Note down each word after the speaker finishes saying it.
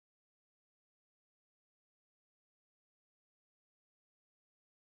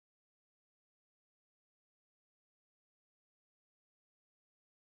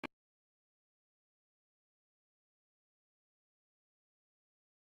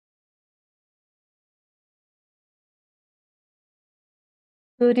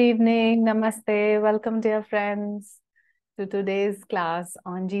Good evening, namaste, welcome dear friends to today's class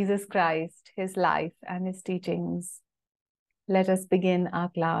on Jesus Christ, His life and His teachings. Let us begin our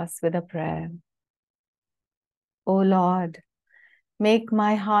class with a prayer. O Lord, make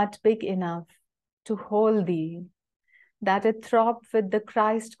my heart big enough to hold Thee, that it throb with the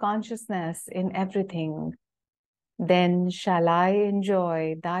Christ consciousness in everything. Then shall I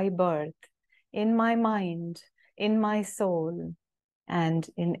enjoy Thy birth in my mind, in my soul, and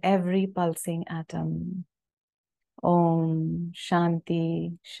in every pulsing atom. Om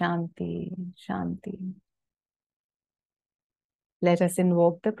Shanti, Shanti, Shanti. Let us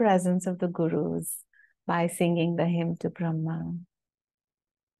invoke the presence of the Gurus by singing the hymn to Brahma.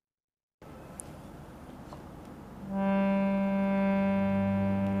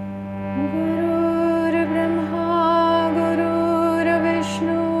 Gurur Brahma, Gurur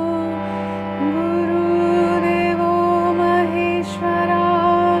Vishnu, Guru Devo Maheshwara,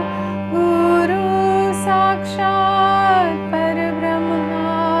 Guru Sakshat Parabrahma,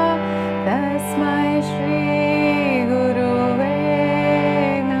 Tasmai Shri Guruve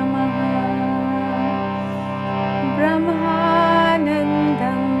Namaha.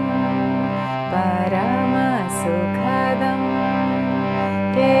 Brahmanandam Parama Sukhadam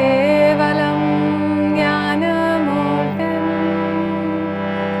Kevalam Jnanamurtim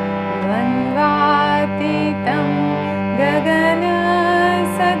Dvandvatitam Gagana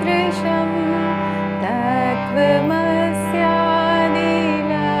Sadrisham Tattvamasya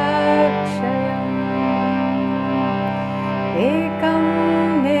Lakshayam Ekam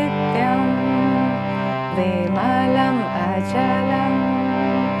Nityam Vimalam Achalam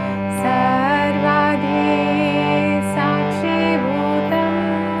Sarvadhi Sakshi Bhutam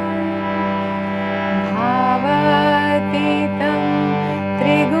Bhavatitam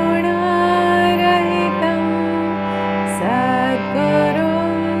Triguna Rahitam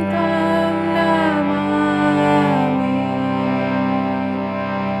Sadgurum Tam Namami.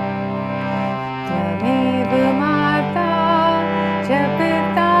 Tvameva Mata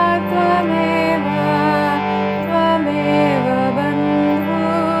Japita Tvameva Tvameva Bandhu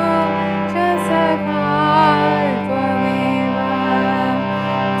Cha Sakha Tvameva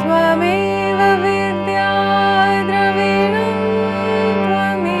Tvameva Vidya Dravinam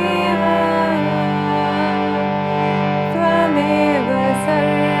Tvameva Tvameva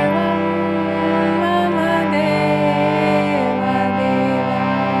Sarvam Mama Deva Deva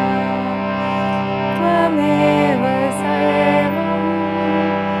Tvameva Sarvam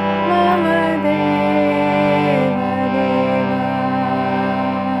Mama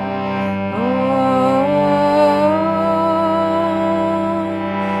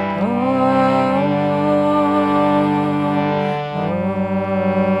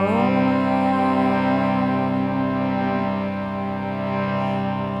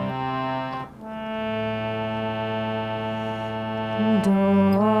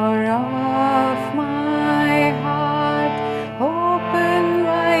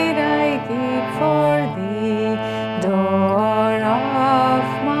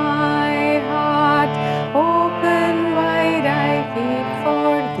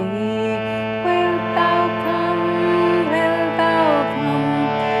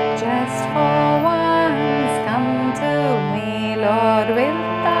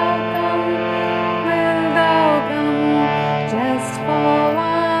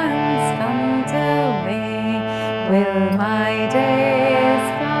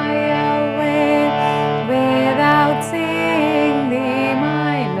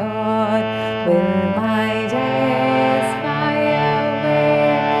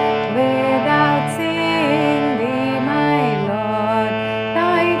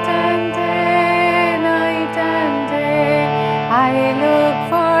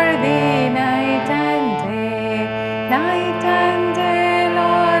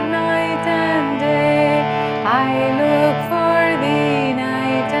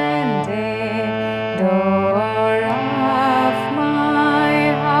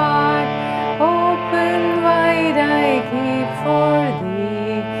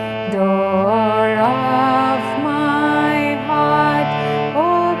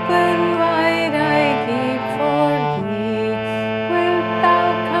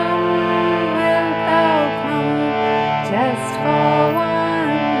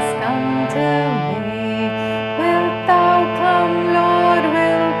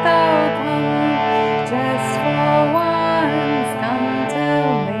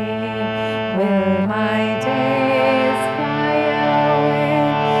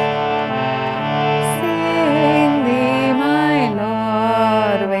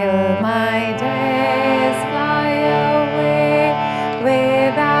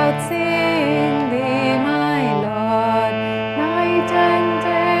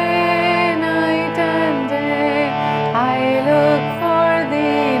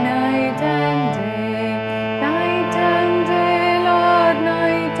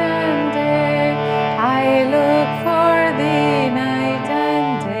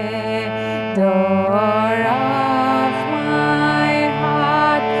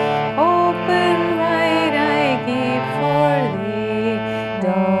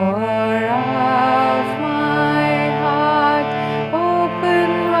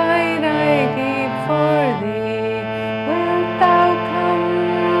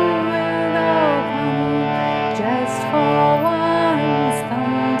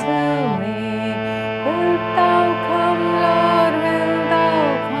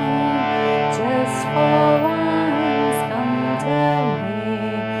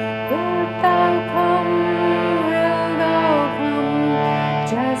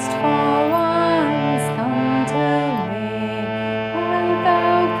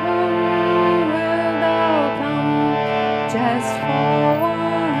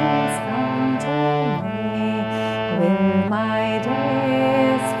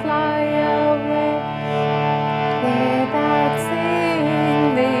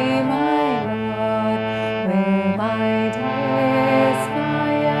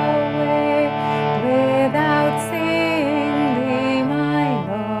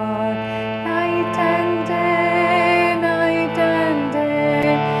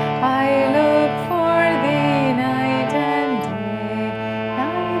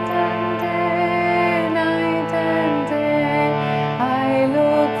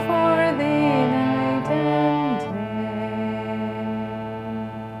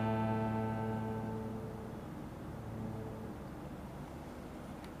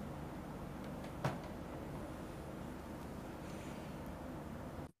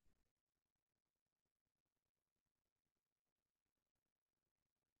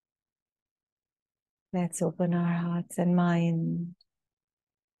Let's open our hearts and mind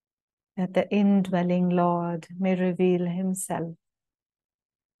that the indwelling Lord may reveal Himself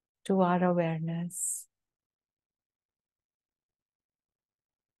to our awareness.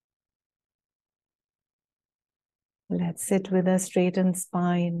 Let's sit with a straightened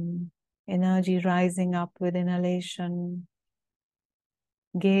spine, energy rising up with inhalation.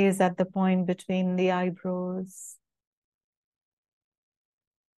 Gaze at the point between the eyebrows.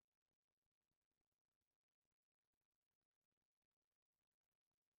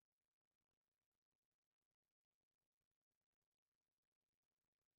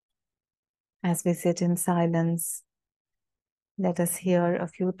 As we sit in silence, let us hear a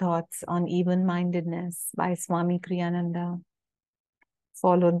few thoughts on even-mindedness by Swami Kriyananda,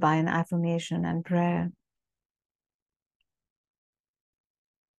 followed by an affirmation and prayer.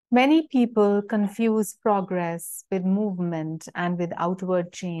 Many people confuse progress with movement and with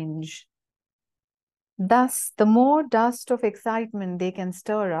outward change. Thus, the more dust of excitement they can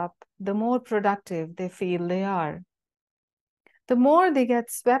stir up, the more productive they feel they are. The more they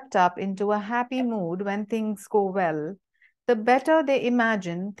get swept up into a happy mood when things go well, the better they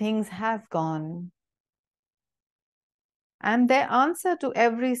imagine things have gone. And their answer to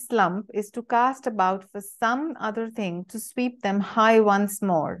every slump is to cast about for some other thing to sweep them high once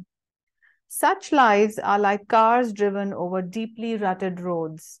more. Such lives are like cars driven over deeply rutted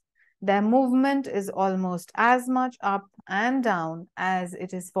roads. Their movement is almost as much up and down as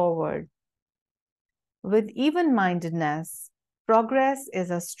it is forward. With even-mindedness, progress is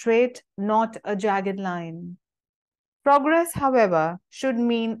a straight, not a jagged line. Progress, however, should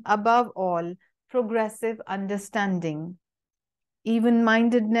mean above all progressive understanding.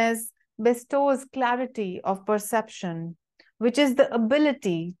 Even-mindedness bestows clarity of perception, which is the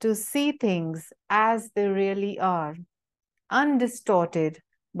ability to see things as they really are, undistorted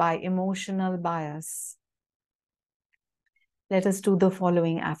by emotional bias. Let us do the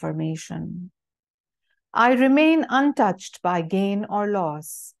following affirmation. I remain untouched by gain or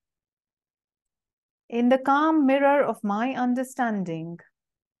loss. In the calm mirror of my understanding,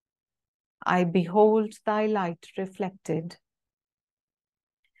 I behold thy light reflected.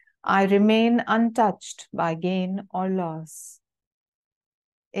 I remain untouched by gain or loss.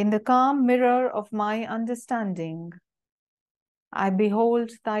 In the calm mirror of my understanding, I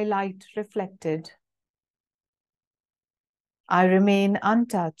behold thy light reflected. I remain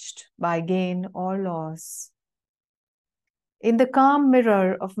untouched by gain or loss. In the calm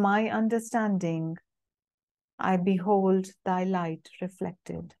mirror of my understanding, I behold thy light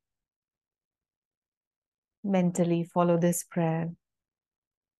reflected. Mentally follow this prayer.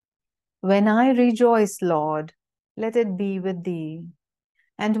 When I rejoice, Lord, let it be with thee.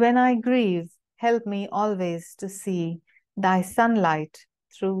 And when I grieve, help me always to see thy sunlight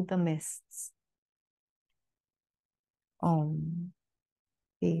through the mists. Om.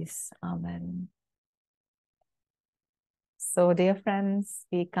 Peace. Amen. So, dear friends,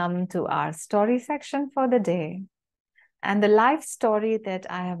 we come to our story section for the day. And the life story that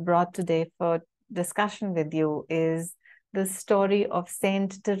I have brought today for discussion with you is the story of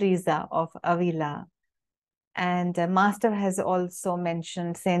Saint Teresa of Avila. And Master has also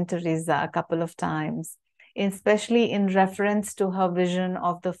mentioned Saint Teresa a couple of times, especially in reference to her vision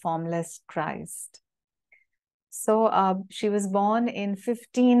of the formless Christ. So she was born in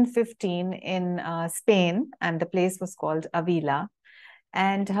 1515 in Spain, and the place was called Avila.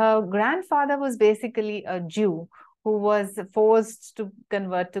 And her grandfather was basically a Jew who was forced to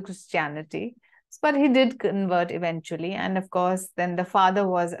convert to Christianity. But he did convert eventually. And of course, then the father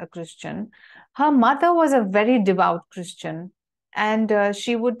was a Christian. Her mother was a very devout Christian. And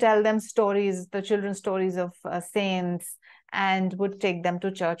she would tell them stories, the children stories of saints, and would take them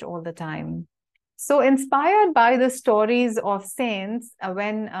to church all the time. So inspired by the stories of saints,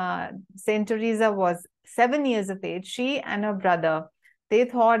 when Saint Teresa was 7 years of age, she and her brother, they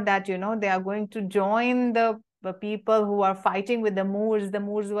thought that, they are going to join the people who are fighting with the Moors. The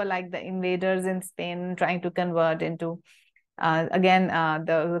Moors were like the invaders in Spain, trying to convert into,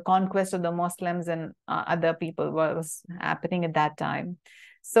 the conquest of the Muslims and other people was happening at that time.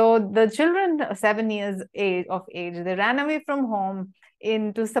 So the children, 7 years of age, they ran away from home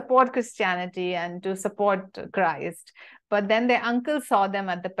to support Christianity and to support Christ. But then their uncle saw them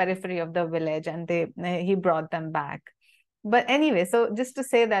at the periphery of the village, and he brought them back. But anyway, so just to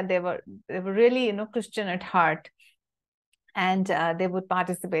say that they were really, Christian at heart, and they would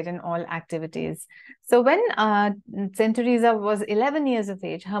participate in all activities. So when Saint Teresa was 11 years of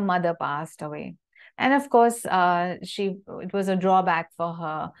age, her mother passed away. And of course, it was a drawback for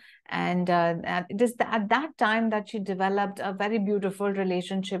her. And it is at that time that she developed a very beautiful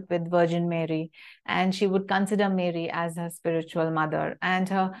relationship with Virgin Mary, and she would consider Mary as her spiritual mother, and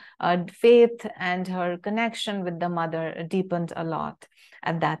her faith and her connection with the mother deepened a lot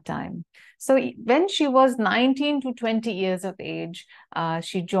at that time. So when she was 19 to 20 years of age,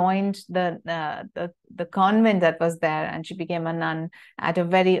 she joined the convent that was there, and she became a nun at a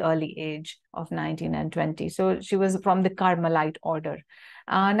very early age of 19 and 20. So she was from the Carmelite order.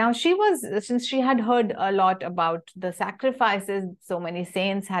 Now since she had heard a lot about the sacrifices so many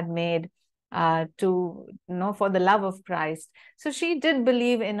saints had made for the love of Christ. So she did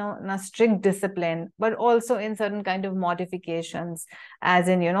believe in a strict discipline, but also in certain kind of modifications, as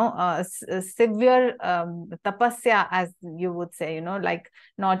in, a severe tapasya, as you would say, like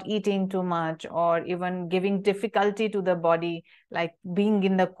not eating too much, or even giving difficulty to the body, like being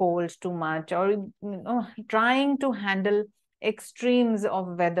in the cold too much, or, trying to handle extremes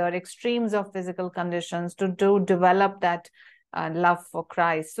of weather, extremes of physical conditions to develop that love for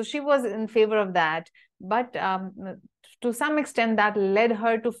Christ. So she was in favor of that, but to some extent that led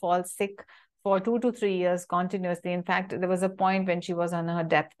her to fall sick for 2 to 3 years continuously. In fact, there was a point when she was on her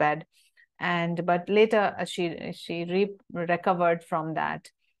deathbed, but later she recovered from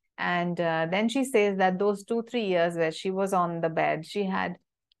that. And then she says that those 2-3 years where she was on the bed, she had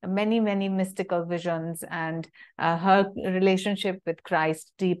many mystical visions, and her relationship with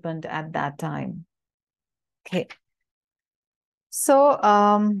Christ deepened at that time. Okay. So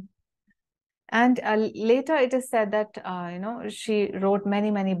later it is said that she wrote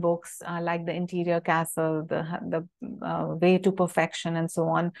many books, like The Interior Castle, the Way to Perfection, and so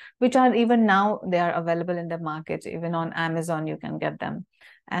on, which are even now they are available in the market. Even on Amazon you can get them,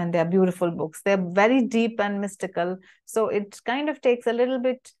 and they're beautiful books. They're very deep and mystical, so it kind of takes a little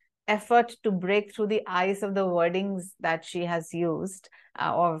bit effort to break through the ice of the wordings that she has used,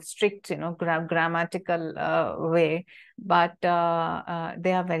 or strict grammatical way, but they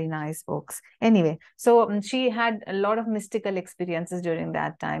are very nice books. Anyway, so she had a lot of mystical experiences during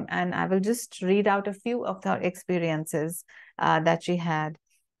that time, and I will just read out a few of her experiences that she had.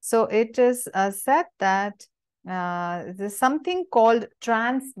 So it is said that there's something called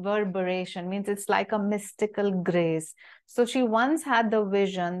transverberation, means it's like a mystical grace. So she once had the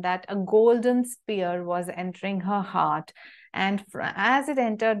vision that a golden spear was entering her heart, and as it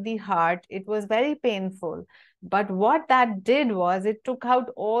entered the heart, it was very painful. But what that did was it took out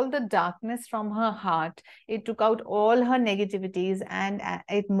all the darkness from her heart. It took out all her negativities, and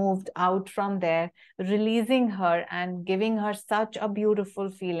it moved out from there, releasing her and giving her such a beautiful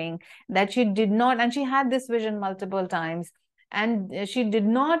feeling that she did not, and she had this vision multiple times, and she did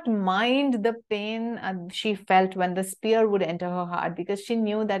not mind the pain she felt when the spear would enter her heart, because she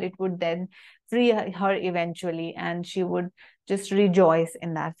knew that it would then free her eventually, and she would just rejoice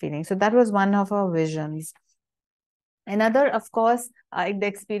in that feeling. So that was one of her visions. Another, of course, the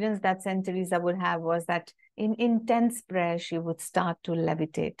experience that Saint Teresa would have was that in intense prayer, she would start to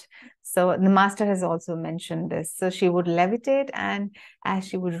levitate. So the master has also mentioned this. So she would levitate, and as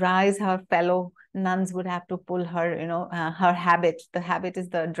she would rise, her fellow nuns would have to pull her, her habit. The habit is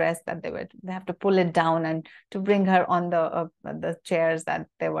the dress that they have to pull it down and to bring her on the chairs that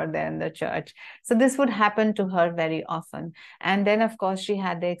they were there in the church. So this would happen to her very often. And then, of course, she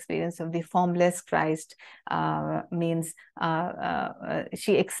had the experience of the formless Christ, means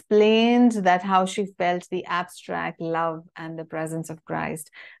she explained that how she felt the abstract love and the presence of Christ.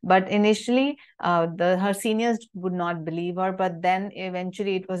 But initially, her seniors would not believe her, but then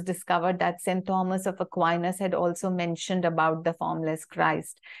eventually it was discovered that St. Thomas of Aquinas had also mentioned about the formless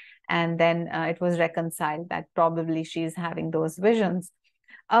Christ. And then it was reconciled that probably she's having those visions.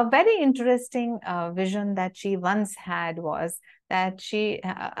 A very interesting vision that she once had was that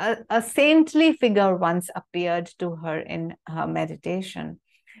a saintly figure once appeared to her in her meditation.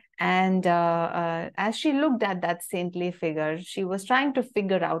 And as she looked at that saintly figure, she was trying to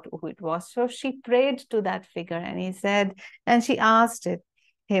figure out who it was. So she prayed to that figure, and she asked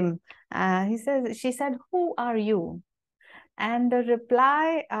him, she said, "Who are you?" And the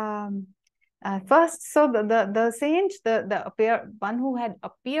reply, first, so the saint, the one who had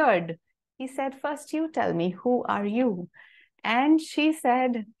appeared, he said, "First you tell me, who are you?" And she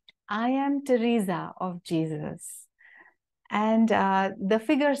said, "I am Teresa of Jesus." And the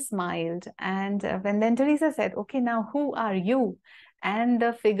figure smiled. And when then Teresa said, "Okay, now who are you?" And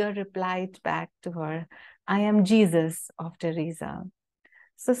the figure replied back to her, "I am Jesus of Teresa."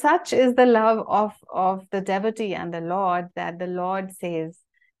 So such is the love of the devotee and the Lord, that the Lord says,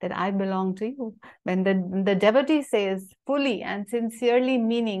 that I belong to you. When the devotee says fully and sincerely,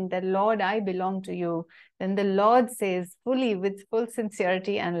 meaning that, Lord, I belong to you, then the Lord says fully, with full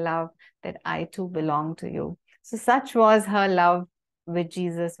sincerity and love, that I too belong to you. So such was her love with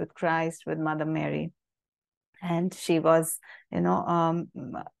Jesus, with Christ, with Mother Mary. And she was,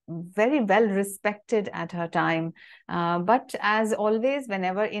 very well respected at her time. But as always,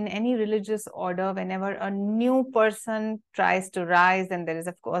 whenever in any religious order, whenever a new person tries to rise, and there is,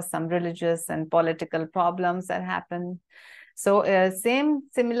 of course, some religious and political problems that happen. So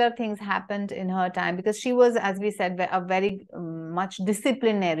similar things happened in her time, because she was, as we said, a very much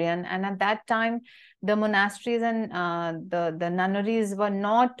disciplinarian. And at that time, the monasteries and the nunneries were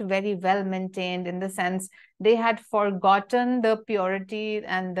not very well maintained, in the sense they had forgotten the purity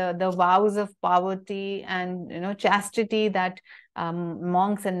and the vows of poverty and chastity that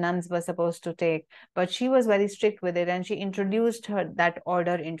monks and nuns were supposed to take. But she was very strict with it, and she introduced that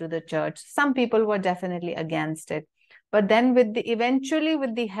order into the church. Some people were definitely against it. But then eventually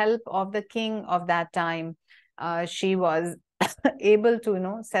with the help of the king of that time, she was able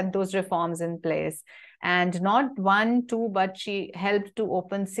to, set those reforms in place. And not 1, 2, but she helped to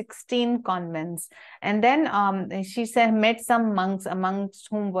open 16 convents. And then she met some monks, amongst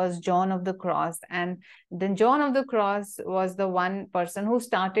whom was John of the Cross. And then John of the Cross was the one person who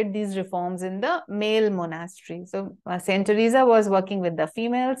started these reforms in the male monastery. So Saint Teresa was working with the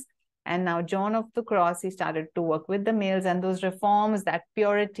females, and now John of the Cross, he started to work with the males, and those reforms, that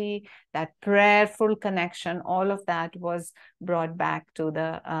purity, that prayerful connection, all of that was brought back to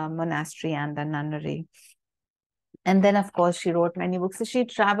the monastery and the nunnery. And then, of course, she wrote many books. So she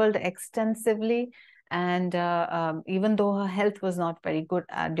traveled extensively, and even though her health was not very good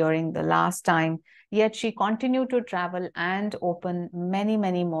during the last time, yet she continued to travel and open many,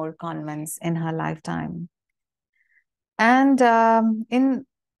 many more convents in her lifetime. And in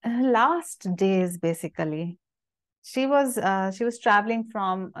her last days, basically, she was traveling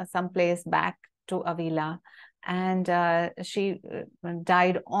from some place back to Avila, and she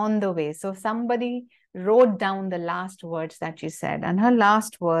died on the way. So somebody wrote down the last words that she said, and her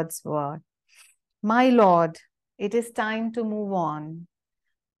last words were, "My Lord, it is time to move on.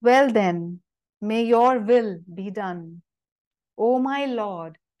 Well then, may your will be done. O my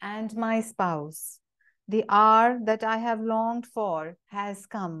Lord and my spouse, the hour that I have longed for has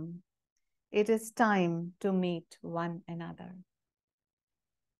come. It is time to meet one another."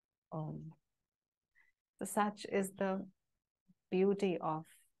 So such is the beauty of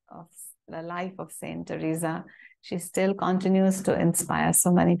the life of Saint Teresa. She still continues to inspire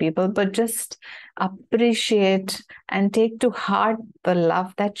so many people, but just appreciate and take to heart the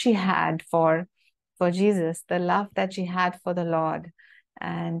love that she had for Jesus, the love that she had for the Lord,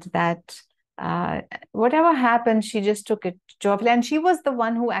 and that whatever happened, she just took it joyfully. And she was the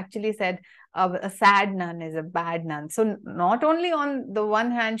one who actually said, a sad nun is a bad nun. So not only on the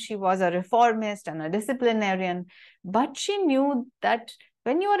one hand, she was a reformist and a disciplinarian, but she knew that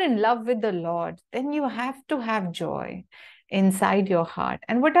when you are in love with the Lord, then you have to have joy inside your heart.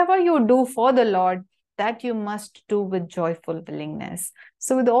 And whatever you do for the Lord, that you must do with joyful willingness.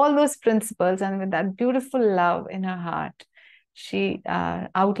 So with all those principles and with that beautiful love in her heart, she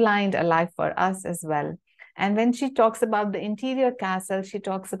outlined a life for us as well. And when she talks about the interior castle, she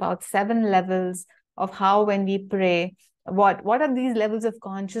talks about 7 levels of how, when we pray, what are these levels of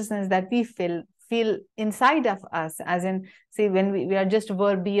consciousness that we feel inside of us, as in, see, when we are just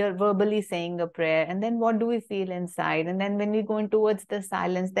verbally saying a prayer, and then what do we feel inside, and then when we go in towards the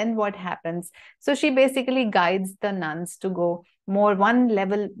silence, then what happens. So she basically guides the nuns to go one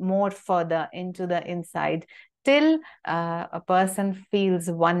level more further into the inside, till a person feels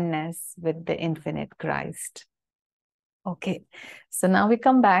oneness with the infinite Christ. Okay, so now we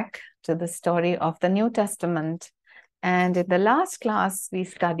come back to the story of the New Testament. And in the last class, we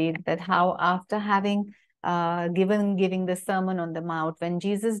studied that how, after having giving the Sermon on the Mount, when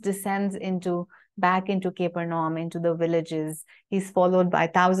Jesus descends back into Capernaum, into the villages, he's followed by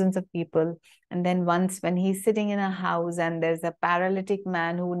thousands of people. And then once, when he's sitting in a house and there's a paralytic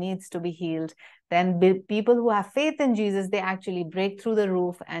man who needs to be healed, then people who have faith in Jesus, they actually break through the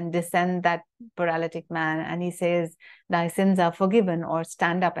roof and descend that paralytic man. And he says, "Thy sins are forgiven," or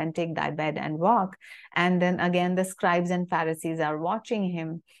 "Stand up and take thy bed and walk." And then again, the scribes and Pharisees are watching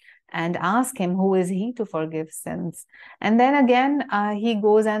him and ask him, who is he to forgive sins? And then again, he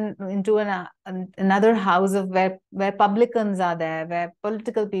goes into another house where publicans are there, where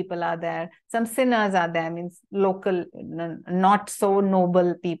political people are there, some sinners are there, means local, not so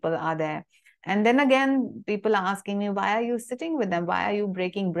noble people are there. And then again, people are asking me, why are you sitting with them? Why are you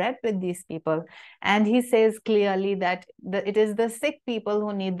breaking bread with these people? And he says clearly that it is the sick people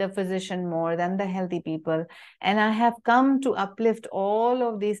who need the physician more than the healthy people. And I have come to uplift all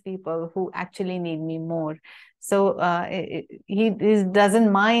of these people who actually need me more. So he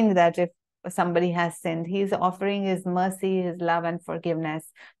doesn't mind that if somebody has sinned. He's offering his mercy, his love and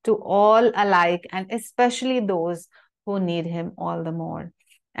forgiveness to all alike, and especially those who need him all the more.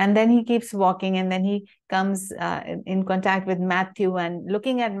 And then he keeps walking, and then he comes in contact with Matthew, and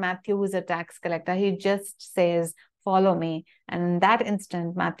looking at Matthew, who's a tax collector, he just says, follow me. And in that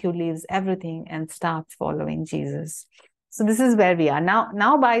instant, Matthew leaves everything and starts following Jesus. So this is where we are.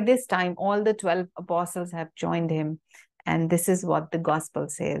 Now by this time, all the 12 apostles have joined him. And this is what the gospel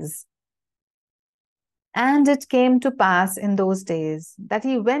says. And it came to pass in those days that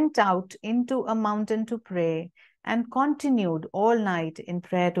he went out into a mountain to pray, and continued all night in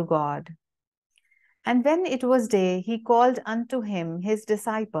prayer to God. And when it was day, he called unto him his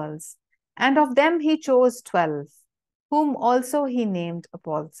disciples, and of them he chose 12, whom also he named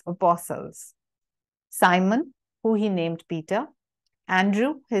apostles: Simon, who he named Peter,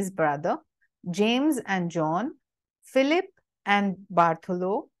 Andrew his brother, James and John, Philip and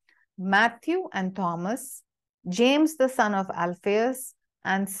Bartholomew, Matthew and Thomas, James the son of Alphaeus,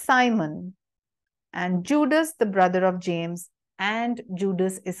 and Simon, and Judas the brother of James, and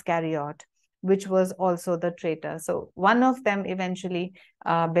Judas Iscariot, which was also the traitor. So one of them eventually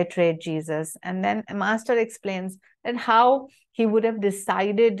betrayed Jesus. And then Master explains that how he would have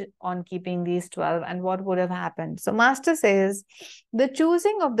decided on keeping these 12 and what would have happened. So Master says, the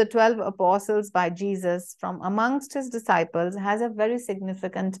choosing of the 12 apostles by Jesus from amongst his disciples has a very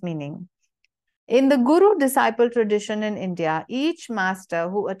significant meaning. In the Guru disciple tradition in India, each master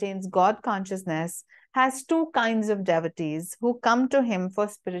who attains God consciousness has two kinds of devotees who come to him for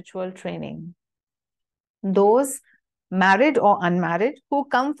spiritual training. Those, married or unmarried, who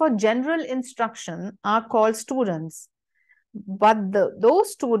come for general instruction are called students. But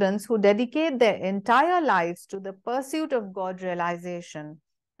those students who dedicate their entire lives to the pursuit of God realization,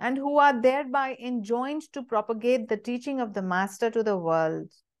 and who are thereby enjoined to propagate the teaching of the Master to the world,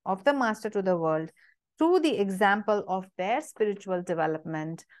 through the example of their spiritual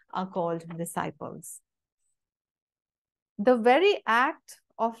development, are called disciples. The very act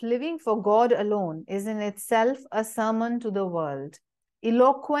of living for God alone is in itself a sermon to the world,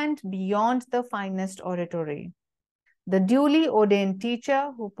 eloquent beyond the finest oratory. The duly ordained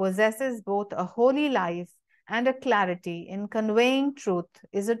teacher who possesses both a holy life and a clarity in conveying truth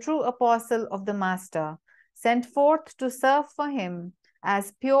is a true apostle of the Master, sent forth to serve for him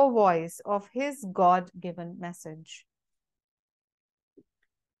as pure voice of his God-given message.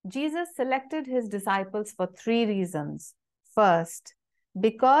 Jesus selected his disciples for 3 reasons. First,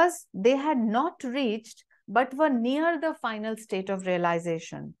 because they had not reached but were near the final state of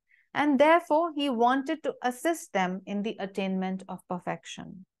realization, and therefore he wanted to assist them in the attainment of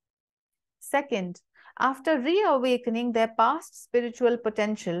perfection. Second, after reawakening their past spiritual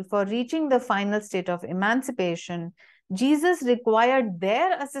potential for reaching the final state of emancipation, Jesus required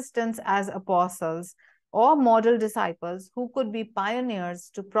their assistance as apostles or model disciples who could be pioneers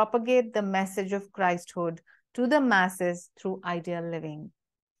to propagate the message of Christhood to the masses through ideal living.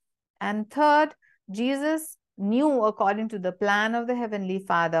 And third, Jesus knew, according to the plan of the Heavenly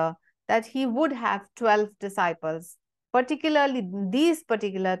Father, that he would have 12 disciples, particularly these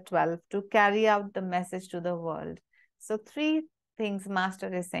particular 12, to carry out the message to the world. So 3 things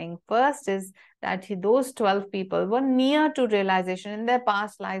Master is saying. First is that those 12 people were near to realization. In their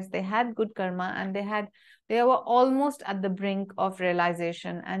past lives, they had good karma, and they were almost at the brink of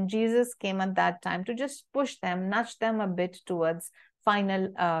realization. And Jesus came at that time to just push them, nudge them a bit towards final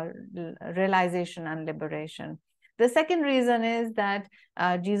realization and liberation. The second reason is that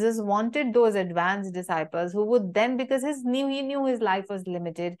Jesus wanted those advanced disciples who would then, because he knew his life was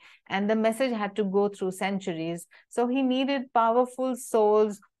limited and the message had to go through centuries. So he needed powerful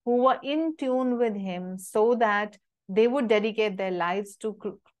souls who were in tune with him so that they would dedicate their lives to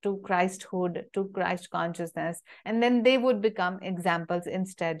Christhood, to Christ consciousness, and then they would become examples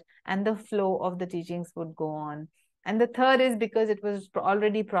instead, and the flow of the teachings would go on. And the third is because it was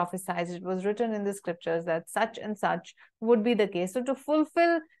already prophesied, it was written in the scriptures that such and such would be the case. So to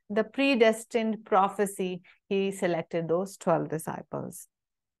fulfill the predestined prophecy, he selected those 12 disciples.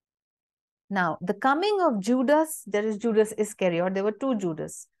 Now, the coming of Judas, there is Judas Iscariot, there were 2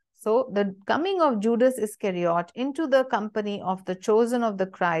 Judas. So the coming of Judas Iscariot into the company of the chosen of the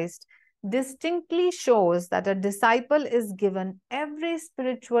Christ distinctly shows that a disciple is given every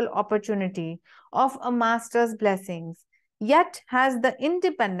spiritual opportunity of a master's blessings, yet has the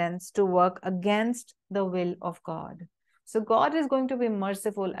independence to work against the will of God. So God is going to be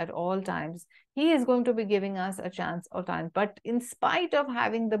merciful at all times. He is going to be giving us a chance all time. But in spite of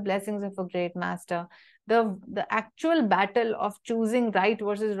having the blessings of a great master, the actual battle of choosing right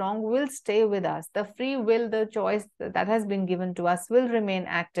versus wrong will stay with us. The free will, the choice that has been given to us will remain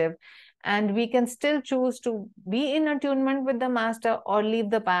active. And we can still choose to be in attunement with the master or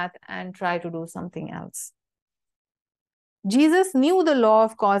leave the path and try to do something else. Jesus knew the law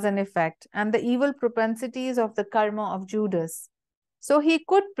of cause and effect and the evil propensities of the karma of Judas. So he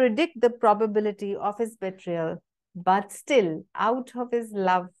could predict the probability of his betrayal, but still, out of his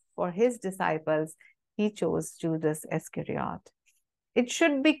love for his disciples, he chose Judas Iscariot. It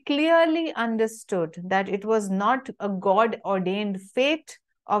should be clearly understood that it was not a God-ordained fate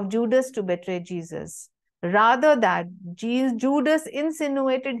of Judas to betray Jesus. Rather, that Judas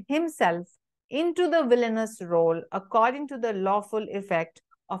insinuated himself into the villainous role according to the lawful effect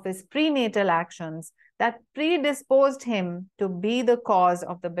of his prenatal actions that predisposed him to be the cause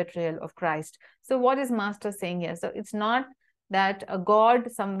of the betrayal of Christ. So what is Master saying here? So it's not that a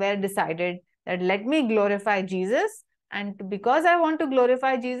God somewhere decided that let me glorify Jesus, and because I want to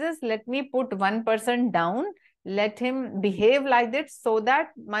glorify Jesus, let me put one person down, let him behave like that so that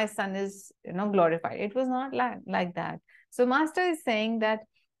my son is glorified. It was not like that. So Master is saying that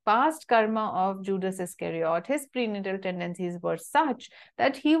past karma of Judas Iscariot, his prenatal tendencies were such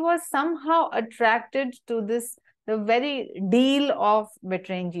that he was somehow attracted to the very deal of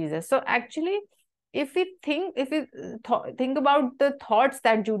betraying Jesus. So actually, if we think about the thoughts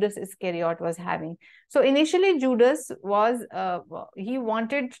that Judas Iscariot was having. So initially Judas was, he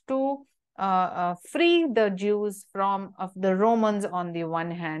wanted to free the Jews from of the Romans on the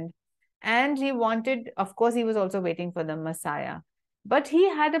one hand. And he wanted, of course, he was also waiting for the Messiah. But he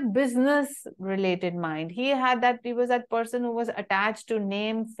had a business related mind. He was that person who was attached to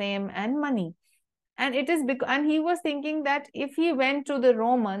name, fame, and money. And it is because, and he was thinking that if he went to the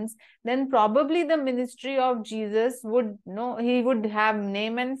Romans, then probably the ministry of Jesus would he would have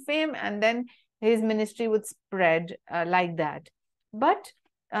name and fame, and then his ministry would spread like that. But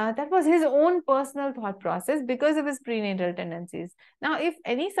that was his own personal thought process because of his prenatal tendencies. Now, if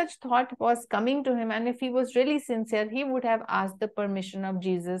any such thought was coming to him, and if he was really sincere, he would have asked the permission of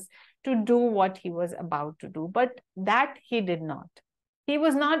Jesus to do what he was about to do. But that he did not. He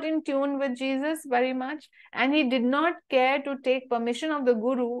was not in tune with Jesus very much, and he did not care to take permission of the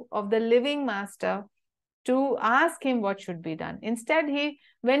Guru, of the living master, to ask him what should be done. Instead, he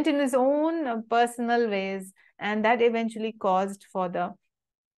went in his own personal ways, and that eventually caused for the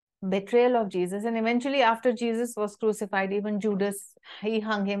betrayal of Jesus. And eventually, after Jesus was crucified, even Judas, he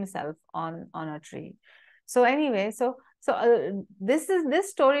hung himself on a tree. So anyway,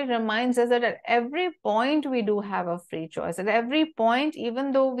 this story reminds us that at every point we do have a free choice. At every point,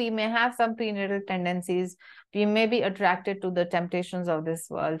 even though we may have some prenatal tendencies, we may be attracted to the temptations of this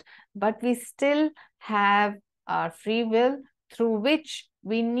world, but we still have our free will through which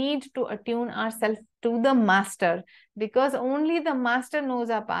we need to attune ourselves to the master, because only the master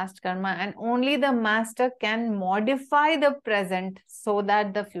knows our past karma, and only the master can modify the present so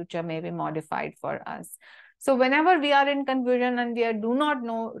that the future may be modified for us. So whenever we are in confusion and we do not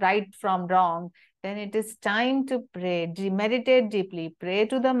know right from wrong, then it is time to pray, meditate deeply, pray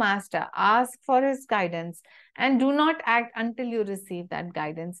to the master, ask for his guidance, and do not act until you receive that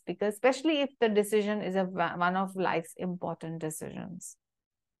guidance, because especially if the decision is one of life's important decisions.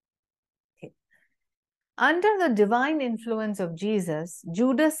 Okay. Under the divine influence of Jesus,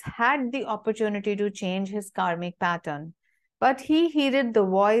 Judas had the opportunity to change his karmic pattern, but he heeded the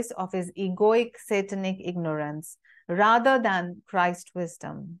voice of his egoic satanic ignorance rather than Christ's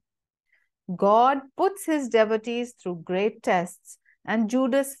wisdom. God puts his devotees through great tests, and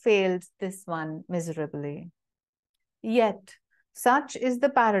Judas failed this one miserably. Yet, such is the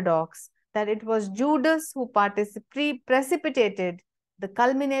paradox that it was Judas who precipitated the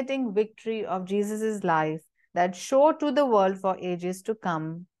culminating victory of Jesus' life that showed to the world for ages to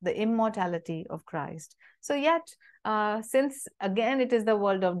come the immortality of Christ. So yet, since again it is the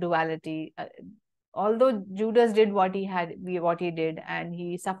world of duality, although Judas did what he did, and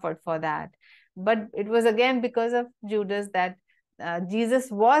he suffered for that, but it was again because of Judas that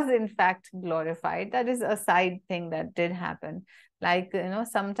Jesus was in fact glorified. That is a side thing that did happen. Like,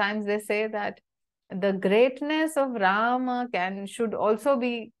 sometimes they say that the greatness of Rama should also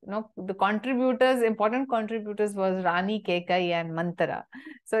be, the contributors, important contributors was Rani, Kekai and Mantara.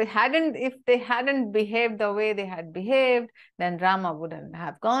 So if they hadn't behaved the way they had behaved, then Rama wouldn't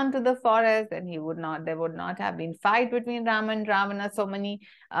have gone to the forest, and there would not have been fight between Rama and Ravana. So many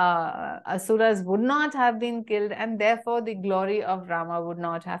asuras would not have been killed, and therefore the glory of Rama would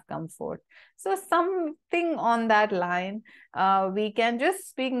not have come forth. So something on that line. We can just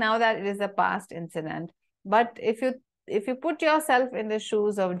speak now that it is a past incident. But if you put yourself in the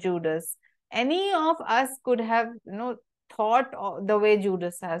shoes of Judas, any of us could have thought the way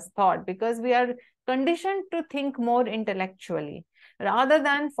Judas has thought, because we are conditioned to think more intellectually rather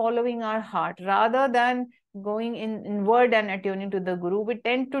than following our heart, rather than going inward and attuning to the Guru. We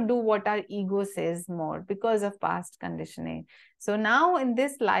tend to do what our ego says more because of past conditioning. So now in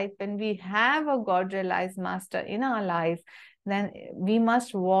this life, when we have a God realized master in our life, then we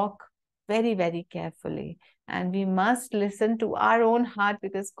must walk very, very carefully, and we must listen to our own heart,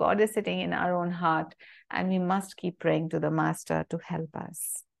 because God is sitting in our own heart, and we must keep praying to the master to help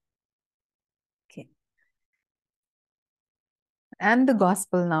us. Okay. And the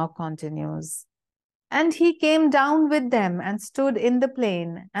gospel now continues. And he came down with them and stood in the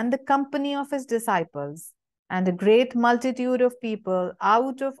plain, and the company of his disciples, and a great multitude of people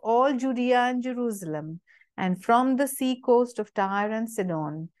out of all Judea and Jerusalem, and from the sea coast of Tyre and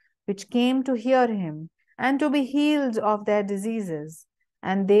Sidon, which came to hear him, and to be healed of their diseases,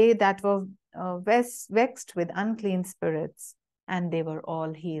 and they that were vexed with unclean spirits, and they were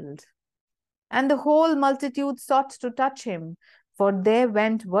all healed. And the whole multitude sought to touch him, for there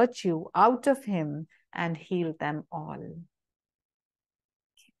went virtue out of him, and healed them all.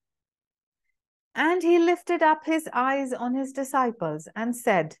 And he lifted up his eyes on his disciples and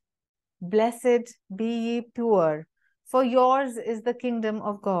said, Blessed be ye pure, for yours is the kingdom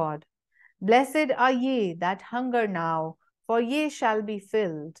of God. Blessed are ye that hunger now, for ye shall be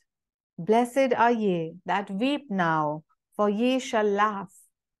filled. Blessed are ye that weep now, for ye shall laugh.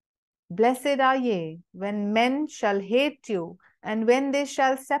 Blessed are ye when men shall hate you, and when they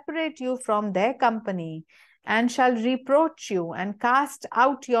shall separate you from their company, and shall reproach you, and cast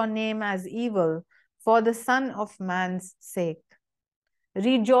out your name as evil, for the Son of Man's sake.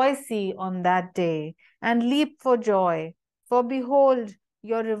 Rejoice ye on that day, and leap for joy, for behold,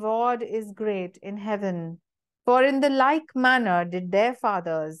 your reward is great in heaven. For in the like manner did their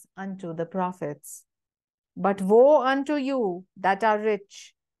fathers unto the prophets. But woe unto you that are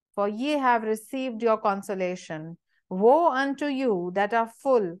rich, for ye have received your consolation. Woe unto you that are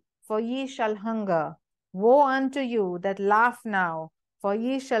full, for ye shall hunger. Woe unto you that laugh now, for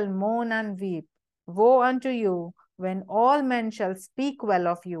ye shall mourn and weep. Woe unto you when all men shall speak well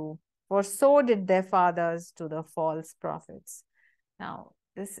of you, for so did their fathers to the false prophets. Now,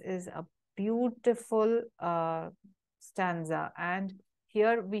 this is a beautiful stanza, and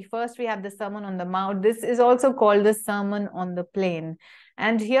here we have the Sermon on the Mount. This is also called the Sermon on the Plain.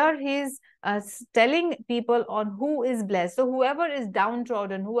 And here he's telling people on who is blessed. So whoever is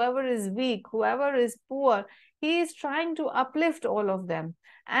downtrodden, whoever is weak, whoever is poor, he is trying to uplift all of them.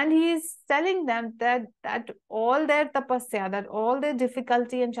 And he is telling them that all their tapasya, that all their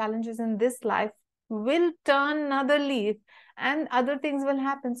difficulty and challenges in this life will turn another leaf, and other things will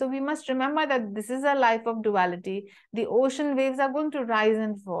happen. So we must remember that this is a life of duality. The ocean waves are going to rise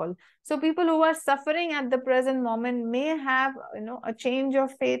and fall. So people who are suffering at the present moment may have a change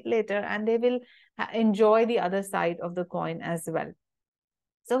of fate later, and they will enjoy the other side of the coin as well.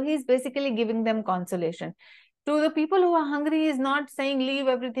 So he's basically giving them consolation. To the people who are hungry, he's not saying leave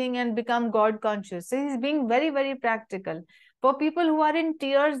everything and become God conscious. So he's being very, very practical. For people who are in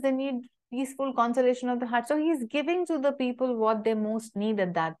tears, they need peaceful consolation of the heart. So he's giving to the people what they most need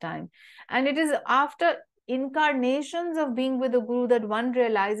at that time. And it is after incarnations of being with the Guru that one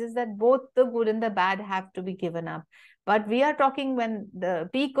realizes that both the good and the bad have to be given up. But we are talking when the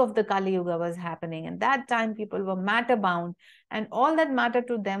peak of the Kali Yuga was happening, and that time people were matter bound, and all that mattered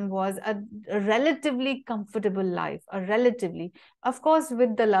to them was a relatively comfortable life, of course,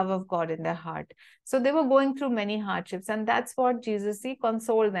 with the love of God in their heart. So they were going through many hardships, and that's what Jesus, he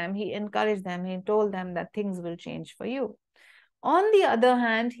consoled them, he encouraged them, he told them that things will change for you. On the other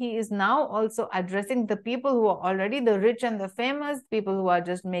hand, he is now also addressing the people who are already the rich and the famous, people who are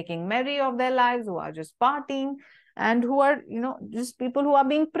just making merry of their lives, who are just partying, and who are, just people who are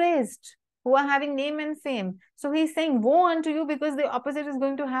being praised, who are having name and fame. So he's saying, woe unto you, because the opposite is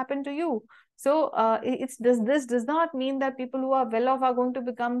going to happen to you. So this does not mean that people who are well off are going to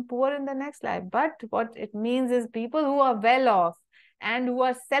become poor in the next life. But what it means is people who are well off and who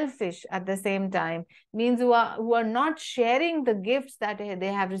are selfish at the same time, means who are not sharing the gifts that they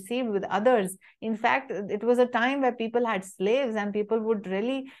have received with others. In fact, it was a time where people had slaves and people would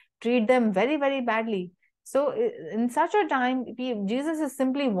really treat them very, very badly. So in such a time, Jesus is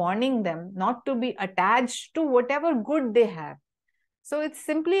simply warning them not to be attached to whatever good they have. So it's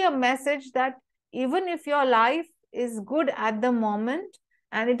simply a message that even if your life is good at the moment,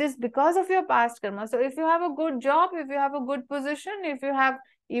 and it is because of your past karma. So if you have a good job, if you have a good position, if you have,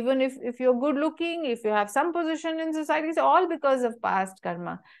 even if you're good looking, if you have some position in society, it's all because of past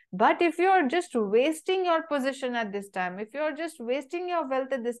karma. But if you're just wasting your position at this time, if you're just wasting your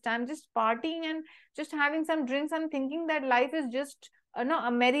wealth at this time, just partying and just having some drinks and thinking that life is just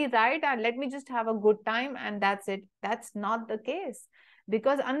a merry ride and let me just have a good time and that's it, that's not the case.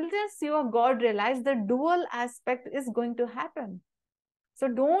 Because unless your God realize, the dual aspect is going to happen. So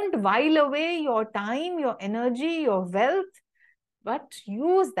don't while away your time, your energy, your wealth, but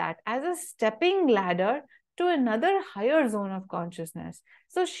use that as a stepping ladder to another higher zone of consciousness.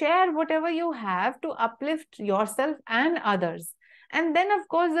 So share whatever you have to uplift yourself and others. And then, of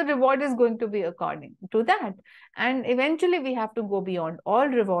course, the reward is going to be according to that. And eventually, we have to go beyond all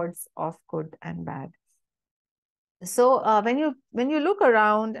rewards of good and bad. So when you look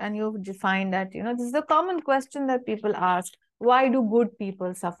around and you find that, this is a common question that people ask: why do good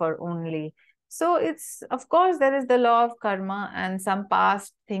people suffer only? So it's, of course, there is the law of karma, and some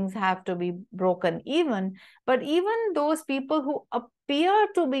past things have to be broken even. But even those people who appear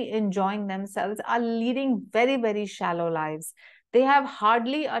to be enjoying themselves are leading very, very shallow lives. They have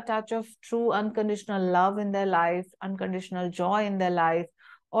hardly a touch of true unconditional love in their life, unconditional joy in their life,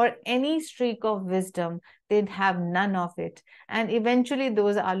 or any streak of wisdom. They'd have none of it. And eventually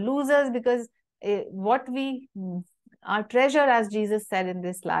those are losers, because what we, our treasure, as Jesus said in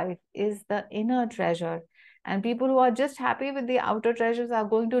this life, is the inner treasure. And people who are just happy with the outer treasures are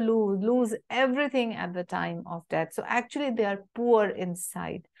going to lose everything at the time of death. So actually they are poor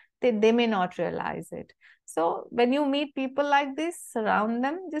inside. They may not realize it. So when you meet people like this, surround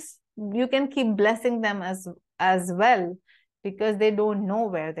them. Just, you can keep blessing them as well, because they don't know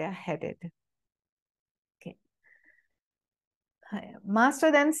where they are headed. Okay.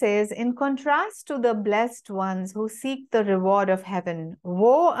 Master then says, in contrast to the blessed ones who seek the reward of heaven,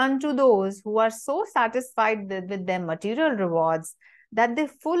 woe unto those who are so satisfied with their material rewards that they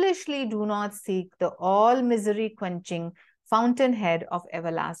foolishly do not seek the all misery quenching fountainhead of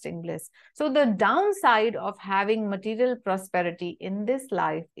everlasting bliss. So the downside of having material prosperity in this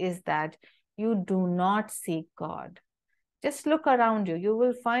life is that you do not seek God. Just look around you. You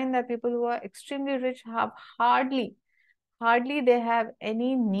will find that people who are extremely rich have hardly they have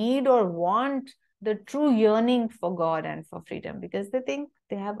any need or want the true yearning for God and for freedom, because they think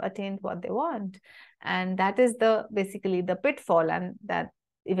they have attained what they want. And that is basically the pitfall, and that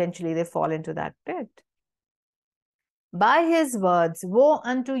eventually they fall into that pit. By his words, woe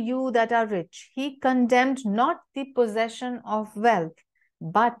unto you that are rich, he condemned not the possession of wealth,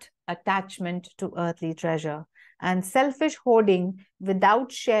 but attachment to earthly treasure, and selfish hoarding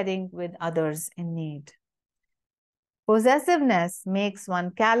without sharing with others in need. Possessiveness makes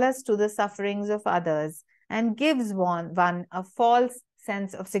one callous to the sufferings of others and gives one a false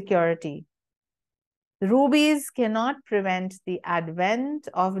sense of security. Rubies cannot prevent the advent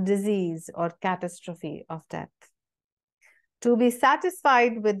of disease or catastrophe of death. To be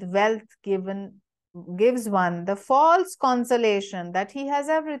satisfied with wealth gives one the false consolation that he has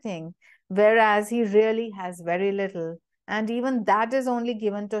everything, whereas he really has very little, and even that is only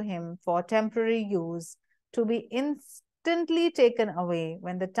given to him for temporary use, to be instantly taken away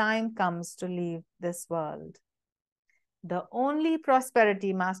when the time comes to leave this world. The only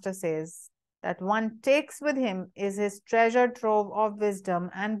prosperity, Master says, that one takes with him is his treasure trove of wisdom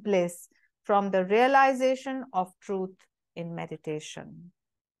and bliss from the realization of truth in meditation.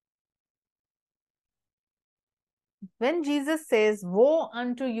 When Jesus says, woe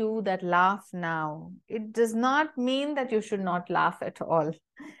unto you that laugh now, it does not mean that you should not laugh at all.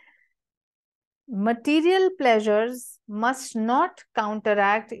 Material pleasures must not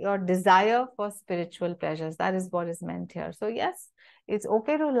counteract your desire for spiritual pleasures. That is what is meant here. So yes, it's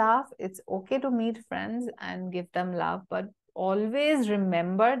okay to laugh. It's okay to meet friends and give them love. But always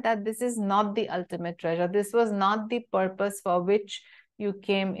remember that this is not the ultimate treasure. This was not the purpose for which you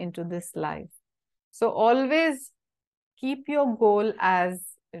came into this life. So always keep your goal as,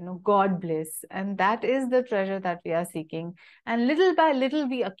 God bliss, and that is the treasure that we are seeking. And little by little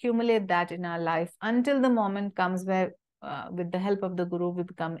we accumulate that in our life until the moment comes where with the help of the Guru we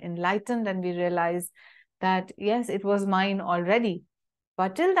become enlightened and we realize that yes, it was mine already.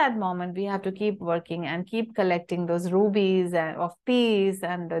 But till that moment, we have to keep working and keep collecting those rubies of peace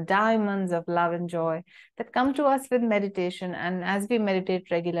and the diamonds of love and joy that come to us with meditation. And as we meditate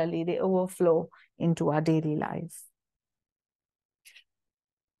regularly, they overflow into our daily life.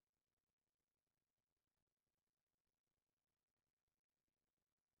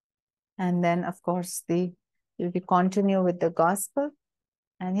 And then, of course, we continue with the gospel.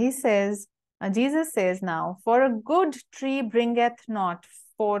 And he says, Jesus says now, for a good tree bringeth not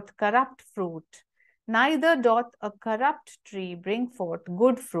forth corrupt fruit, neither doth a corrupt tree bring forth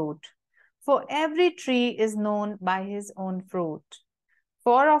good fruit. For every tree is known by his own fruit.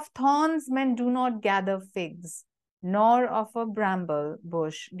 For of thorns men do not gather figs, nor of a bramble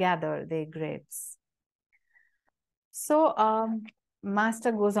bush gather they grapes. So,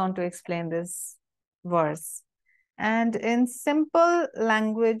 Master goes on to explain this verse. And in simple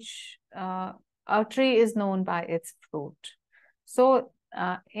language, a tree is known by its fruit. So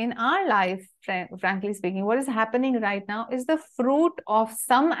in our life, frankly speaking, what is happening right now is the fruit of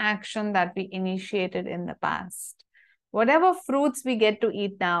some action that we initiated in the past. Whatever fruits we get to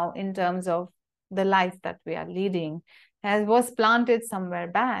eat now in terms of the life that we are leading was planted somewhere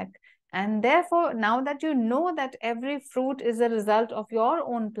back. And therefore, now that you know that every fruit is a result of your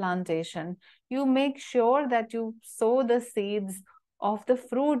own plantation, you make sure that you sow the seeds of the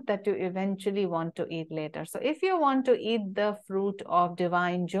fruit that you eventually want to eat later. So if you want to eat the fruit of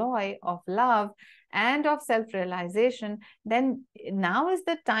divine joy, of love, and of self-realization, then now is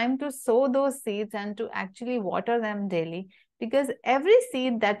the time to sow those seeds and to actually water them daily, because every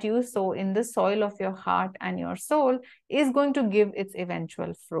seed that you sow in the soil of your heart and your soul is going to give its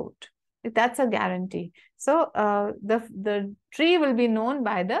eventual fruit. That's a guarantee. So the tree will be known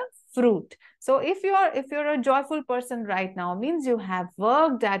by the fruit. So if you're a joyful person right now, means you have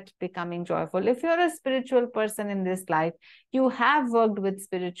worked at becoming joyful. If you're a spiritual person in this life, you have worked with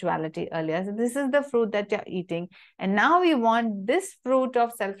spirituality earlier. So this is the fruit that you're eating. And now we want this fruit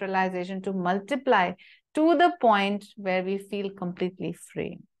of self-realization to multiply to the point where we feel completely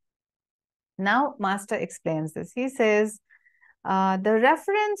free. Now, Master explains this. He says, the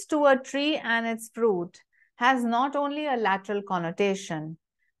reference to a tree and its fruit has not only a lateral connotation,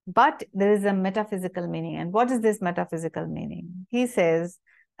 but there is a metaphysical meaning. And what is this metaphysical meaning? He says,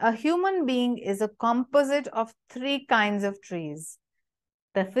 a human being is a composite of three kinds of trees.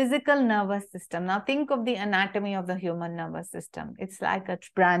 The physical nervous system. Now think of the anatomy of the human nervous system. It's like a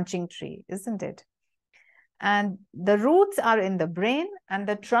branching tree, isn't it? And the roots are in the brain, and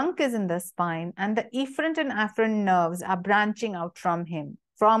the trunk is in the spine, and the efferent and afferent nerves are branching out from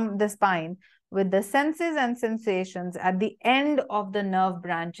the spine, with the senses and sensations at the end of the nerve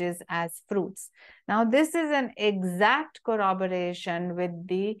branches as fruits. Now, this is an exact corroboration with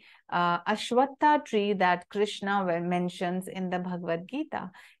the Ashwatha tree that Krishna mentions in the Bhagavad Gita.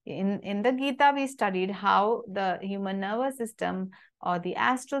 In the Gita, we studied how the human nervous system or the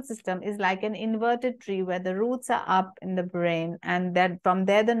astral system is like an inverted tree where the roots are up in the brain, and that from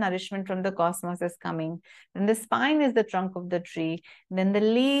there the nourishment from the cosmos is coming. Then the spine is the trunk of the tree. Then the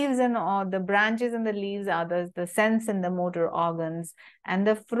leaves and all the branches and the leaves are the sense and the motor organs, and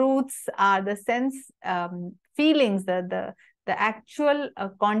the fruits are the sense feelings, the actual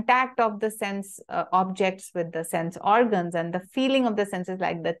contact of the sense objects with the sense organs, and the feeling of the senses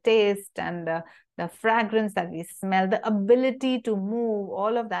like the taste and the fragrance that we smell, the ability to move,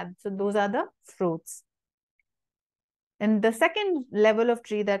 all of that. So those are the fruits. And the second level of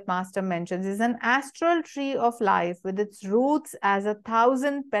tree that Master mentions is an astral tree of life with its roots as a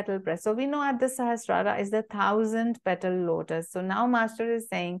 1,000-petal press. So we know at the Sahasrara is the 1,000-petal lotus. So now Master is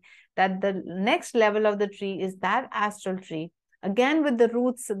saying that the next level of the tree is that astral tree. Again, with the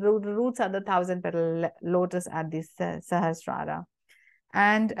roots are the 1,000-petal lotus at the Sahasrara.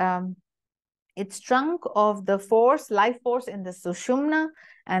 And its trunk of the life force in the Sushumna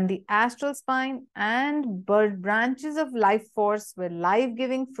and the astral spine, and branches of life force with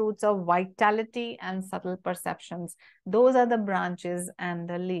life-giving fruits of vitality and subtle perceptions. Those are the branches and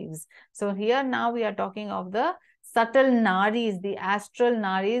the leaves. So here now we are talking of the subtle nadis, the astral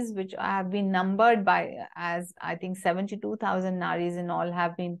nadis, which have been numbered by, as I think 72,000 nadis in all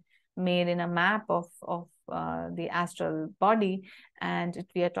have been made in a map of the astral body, and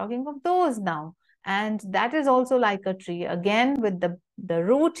we are talking of those now. And that is also like a tree. Again, with the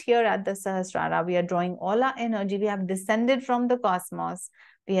root here at the Sahasrara, we are drawing all our energy. We have descended from the cosmos.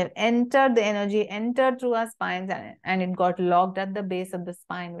 We have entered the energy, entered through our spines, and it got locked at the base of the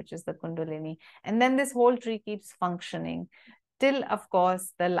spine, which is the Kundalini. And then this whole tree keeps functioning till, of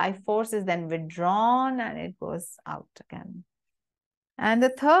course, the life force is then withdrawn and it goes out again. And the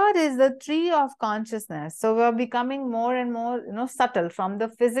third is the tree of consciousness. So we're becoming more and more, subtle. From the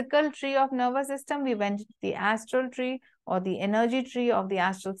physical tree of nervous system, we went to the astral tree or the energy tree of the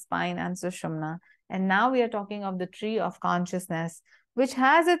astral spine and Sushumna. And now we are talking of the tree of consciousness, which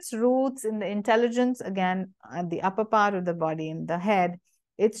has its roots in the intelligence, again, at the upper part of the body, in the head.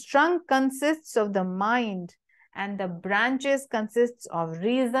 Its trunk consists of the mind, and the branches consists of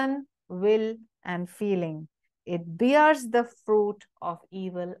reason, will, and feeling. It bears the fruit of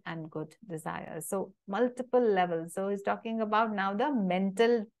evil and good desires. So multiple levels. So he's talking about now the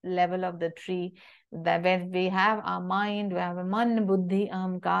mental level of the tree, that where we have our mind, we have a man, buddhi,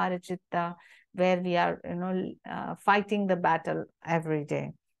 ahamkara, chitta, where we are, fighting the battle every day.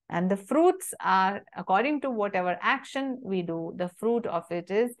 And the fruits are, according to whatever action we do, the fruit of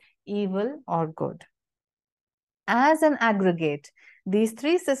it is evil or good. As an aggregate, these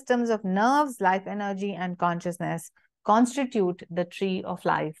three systems of nerves, life energy, and consciousness constitute the tree of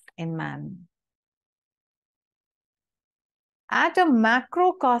life in man. At a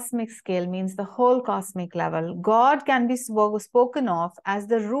macrocosmic scale, means the whole cosmic level, God can be spoken of as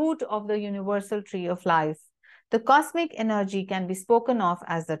the root of the universal tree of life. The cosmic energy can be spoken of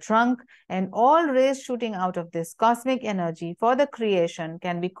as the trunk, and all rays shooting out of this cosmic energy for the creation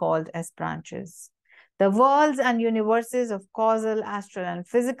can be called as branches. The worlds and universes of causal, astral, and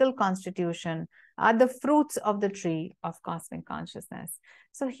physical constitution are the fruits of the tree of cosmic consciousness.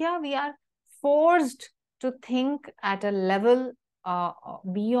 So here we are forced to think at a level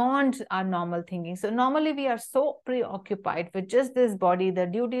beyond our normal thinking. So normally we are so preoccupied with just this body, the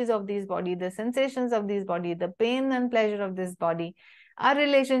duties of this body, the sensations of this body, the pain and pleasure of this body, our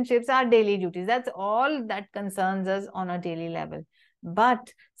relationships, our daily duties. That's all that concerns us on a daily level.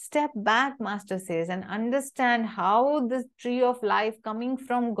 But step back, Master says, and understand how this tree of life coming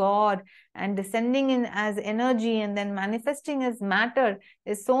from God and descending in as energy and then manifesting as matter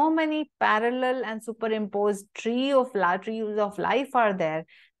is so many parallel and superimposed trees of life are there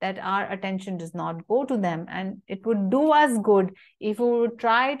that our attention does not go to them. And it would do us good if we would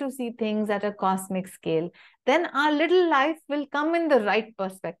try to see things at a cosmic scale. Then our little life will come in the right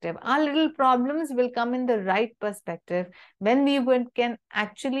perspective. Our little problems will come in the right perspective when we can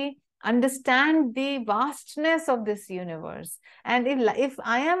actually understand the vastness of this universe. And if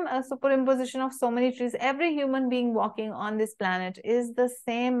I am a superimposition of so many trees, every human being walking on this planet is the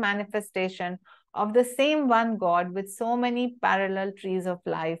same manifestation of the same one God with so many parallel trees of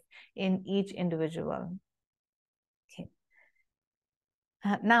life in each individual. Okay.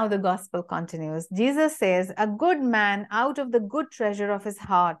 Now the gospel continues. Jesus says, a good man out of the good treasure of his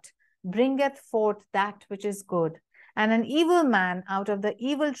heart bringeth forth that which is good, and an evil man out of the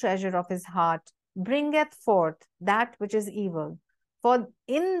evil treasure of his heart bringeth forth that which is evil. For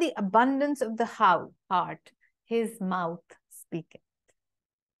in the abundance of the heart, his mouth speaketh.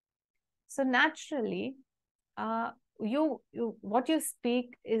 So naturally, what you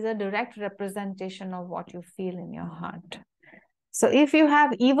speak is a direct representation of what you feel in your heart. So if you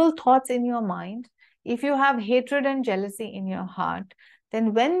have evil thoughts in your mind, if you have hatred and jealousy in your heart,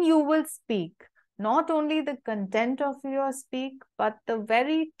 then when you will speak, not only the content of your speak, but the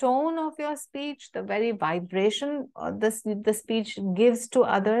very tone of your speech, the very vibration the speech gives to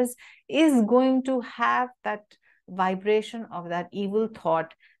others is going to have that vibration of that evil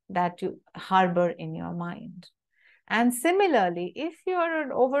thought that you harbor in your mind. And similarly, if you are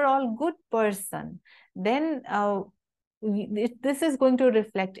an overall good person, then this is going to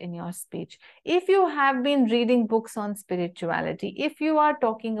reflect in your speech. If you have been reading books on spirituality, if you are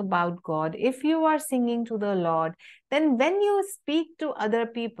talking about God, if you are singing to the Lord, then when you speak to other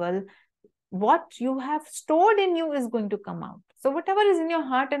people, what you have stored in you is going to come out. So whatever is in your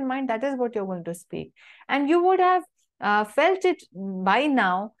heart and mind, that is what you're going to speak. And you would have felt it by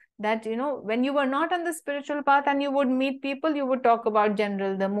now that, when you were not on the spiritual path and you would meet people, you would talk about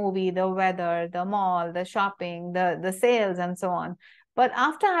general, the movie, the weather, the mall, the shopping, the sales, and so on. But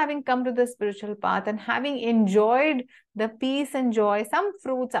after having come to the spiritual path and having enjoyed the peace and joy, some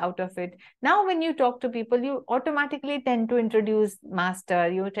fruits out of it, now when you talk to people, you automatically tend to introduce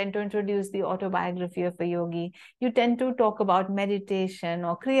master, you tend to introduce the autobiography of a yogi, you tend to talk about meditation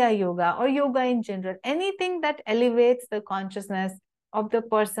or Kriya Yoga or yoga in general, anything that elevates the consciousness of the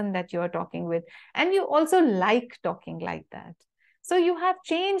person that you are talking with. And you also like talking like that. So you have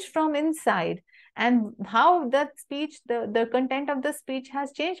changed from inside. And how that speech, the content of the speech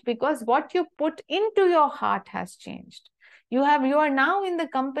has changed because what you put into your heart has changed. You are now in the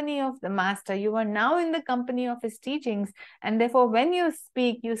company of the master. You are now in the company of his teachings. And therefore, when you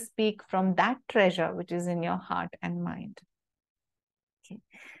speak from that treasure which is in your heart and mind. Okay.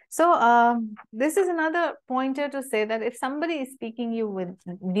 So this is another pointer to say that if somebody is speaking you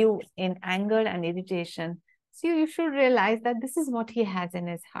in anger and irritation, so you should realize that this is what he has in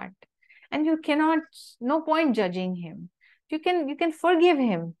his heart, and you cannot, no point judging him. You can forgive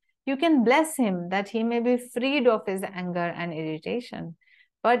him. You can bless him that he may be freed of his anger and irritation.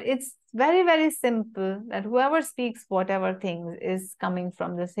 But it's very, very simple that whoever speaks whatever things is coming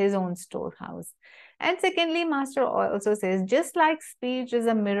from his own storehouse. And secondly, Master also says, just like speech is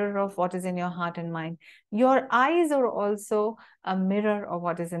a mirror of what is in your heart and mind, your eyes are also a mirror of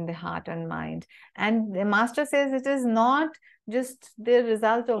what is in the heart and mind. And the Master says it is not just the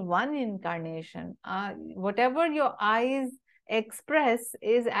result of one incarnation. Whatever your eyes express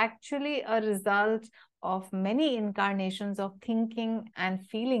is actually a result of many incarnations of thinking and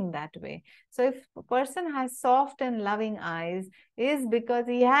feeling that way. So if a person has soft and loving eyes, is because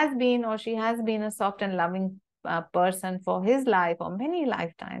he has been or she has been a soft and loving person for his life or many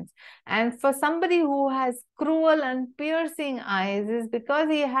lifetimes. And for somebody who has cruel and piercing eyes, is because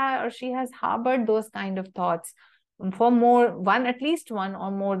he or she has harbored those kind of thoughts for at least one or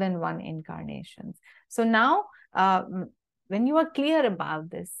more than one incarnations. So now, when you are clear about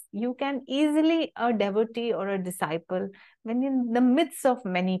this, you can easily, a devotee or a disciple, when in the midst of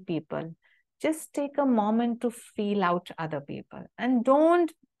many people, just take a moment to feel out other people and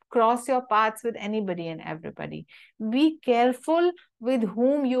don't cross your paths with anybody and everybody. Be careful with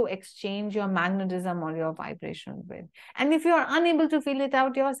whom you exchange your magnetism or your vibration with. And if you are unable to feel it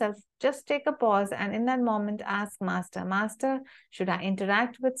out yourself, just take a pause and in that moment ask Master, should I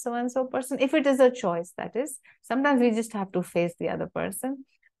interact with so-and-so person? If it is a choice, that is. Sometimes we just have to face the other person.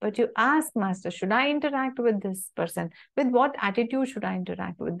 But you ask Master, should I interact with this person? With what attitude should I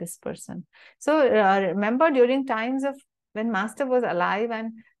interact with this person? So remember during times of when Master was alive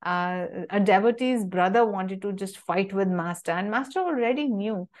and a devotee's brother wanted to just fight with Master, and Master already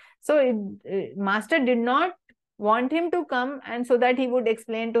knew. So Master did not want him to come and so that he would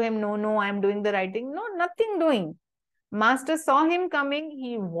explain to him, no, I'm doing the right thing. No, nothing doing. Master saw him coming.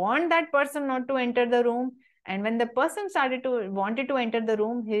 He warned that person not to enter the room. And when the person wanted to enter the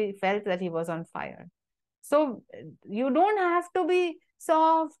room, he felt that he was on fire. So you don't have to be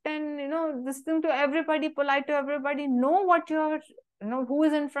soft and, listening to everybody, polite to everybody. Know what who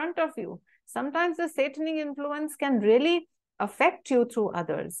is in front of you. Sometimes the satanic influence can really affect you through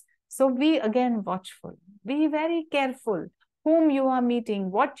others. So be again watchful. Be very careful whom you are meeting,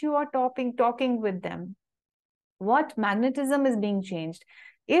 what you are talking with them, what magnetism is being changed.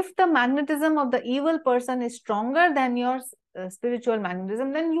 If the magnetism of the evil person is stronger than your spiritual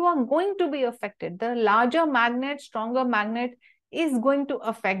magnetism, then you are going to be affected. The larger magnet, stronger magnet is going to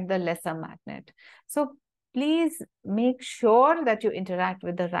affect the lesser magnet. So please make sure that you interact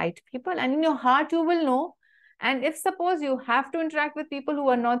with the right people, and in your heart you will know. And if suppose you have to interact with people who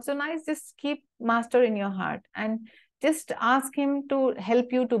are not so nice, just keep Master in your heart and just ask him to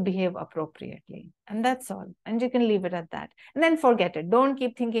help you to behave appropriately. And that's all. And you can leave it at that. And then forget it. Don't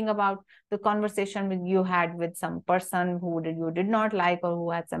keep thinking about the conversation you had with some person who you did not like or who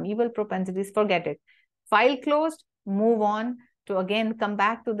had some evil propensities. Forget it. File closed, move on to again come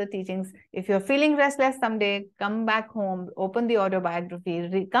back to the teachings. If you're feeling restless someday, come back home, open the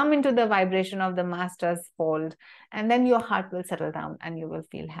autobiography, come into the vibration of the Master's fold, and then your heart will settle down and you will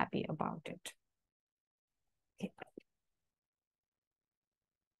feel happy about it. Okay.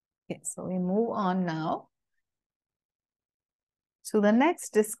 Okay, so we move on now to the next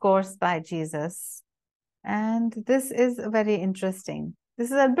discourse by Jesus. And this is very interesting.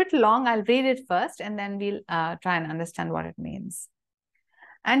 This is a bit long. I'll read it first and then we'll try and understand what it means.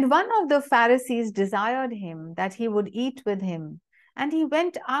 And one of the Pharisees desired him that he would eat with him. And he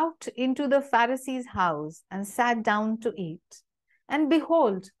went out into the Pharisee's house and sat down to eat. And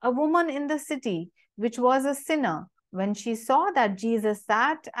behold, a woman in the city, which was a sinner, when she saw that Jesus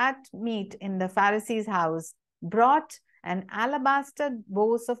sat at meat in the Pharisee's house, brought an alabaster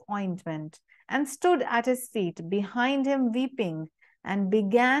bowl of ointment, and stood at his feet behind him weeping, and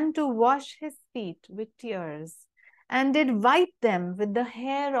began to wash his feet with tears, and did wipe them with the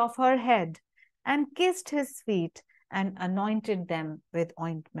hair of her head, and kissed his feet, and anointed them with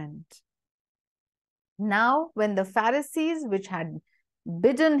ointment. Now, when the Pharisees which had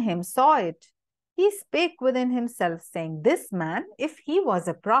bidden him saw it, he spake within himself, saying, This man, if he was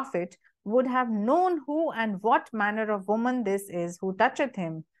a prophet, would have known who and what manner of woman this is who toucheth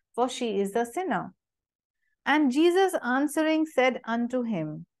him, for she is a sinner. And Jesus answering said unto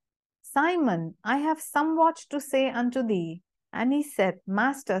him, Simon, I have somewhat to say unto thee. And he said,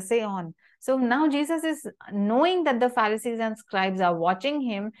 Master, say on. So now Jesus is knowing that the Pharisees and scribes are watching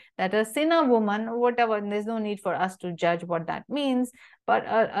him, that a sinner woman, whatever, there's no need for us to judge what that means, but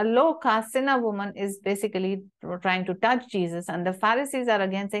a low caste sinner woman is basically trying to touch Jesus, and the Pharisees are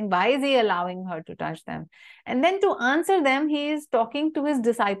again saying, why is he allowing her to touch them? And then to answer them, he is talking to his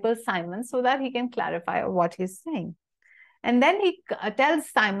disciple Simon so that he can clarify what he's saying. And then he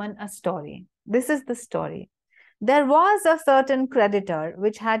tells Simon a story. This is the story. There was a certain creditor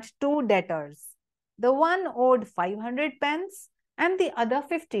which had two debtors. The one owed 500 pence and the other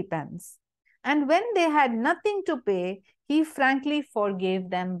 50 pence. And when they had nothing to pay, he frankly forgave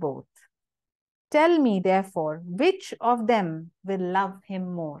them both. Tell me, therefore, which of them will love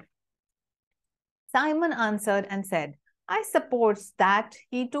him more? Simon answered and said, I suppose that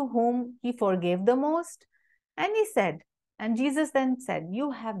he to whom he forgave the most. And he said, and Jesus then said,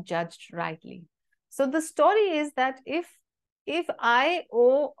 you have judged rightly. So the story is that if I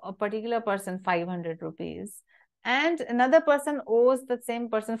owe a particular person 500 rupees and another person owes the same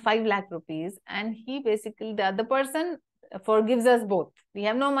person 5 lakh rupees, and he basically, the other person forgives us both. We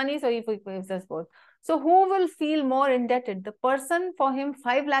have no money, so he forgives us both. So who will feel more indebted? The person for him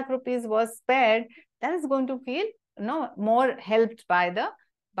 5 lakh rupees was spared, that is going to feel more helped by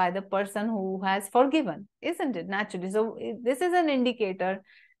the person who has forgiven, isn't it? Naturally. So this is an indicator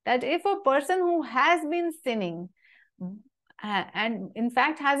that if a person who has been sinning and in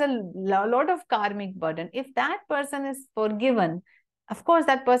fact has a lot of karmic burden, if that person is forgiven, of course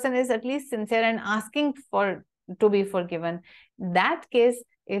that person is at least sincere and asking to be forgiven. In that case,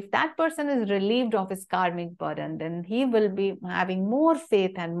 if that person is relieved of his karmic burden, then he will be having more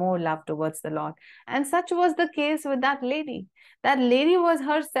faith and more love towards the Lord. And such was the case with that lady. That lady was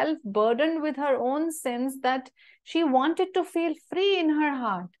herself burdened with her own sins, that she wanted to feel free in her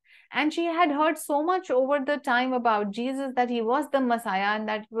heart. And she had heard so much over the time about Jesus, that he was the Messiah and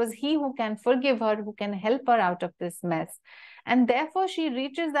that was he who can forgive her, who can help her out of this mess. And therefore she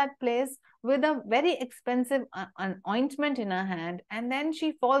reaches that place with a very expensive ointment in her hand, and then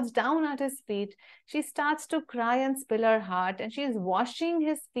she falls down at his feet. She starts to cry and spill her heart, and she is washing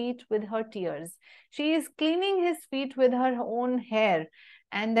his feet with her tears. She is cleaning his feet with her own hair,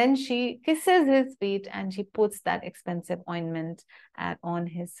 and then she kisses his feet and she puts that expensive ointment on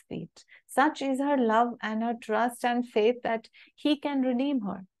his feet. Such is her love and her trust and faith that he can redeem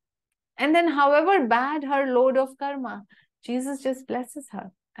her. And then however bad her load of karma, Jesus just blesses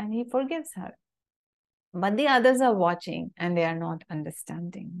her and he forgives her. But the others are watching and they are not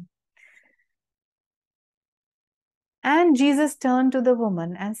understanding. And Jesus turned to the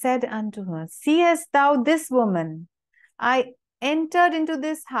woman and said unto her, seest thou this woman? I entered into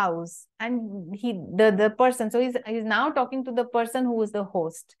this house, and the person, so he's now talking to the person who is the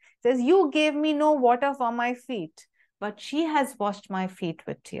host, says, you gave me no water for my feet, but she has washed my feet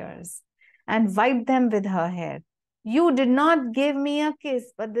with tears and wiped them with her hair. You did not give me a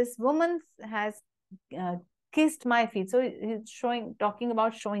kiss, but this woman has kissed my feet. So he's talking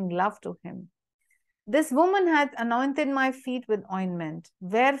about showing love to him. This woman hath anointed my feet with ointment.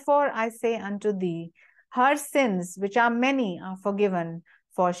 Wherefore I say unto thee, her sins, which are many, are forgiven,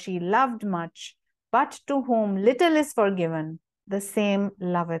 for she loved much. But to whom little is forgiven, the same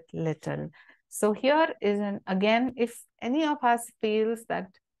loveth little. So here is again, if any of us feels that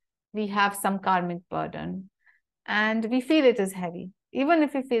we have some karmic burden and we feel it is heavy, even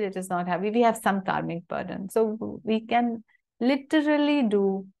if we feel it is not heavy, we have some karmic burden. So we can literally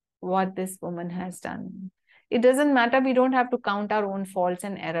do what this woman has done. It doesn't matter. We don't have to count our own faults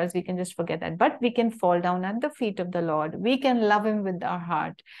and errors. We can just forget that. But we can fall down at the feet of the Lord. We can love him with our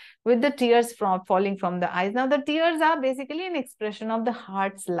heart, with the tears falling from the eyes. Now, the tears are basically an expression of the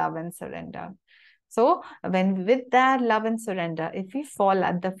heart's love and surrender. So when with that love and surrender, if we fall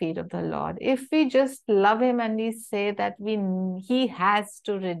at the feet of the Lord, if we just love him and we say that he has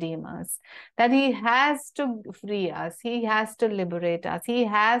to redeem us, that he has to free us, he has to liberate us, he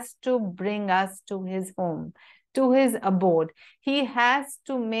has to bring us to his home, to his abode, he has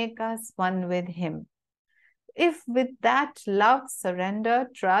to make us one with him. If with that love, surrender,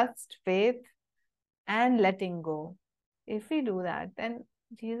 trust, faith, and letting go, if we do that, then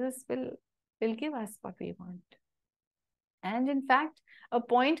Jesus will give us what we want. And in fact, a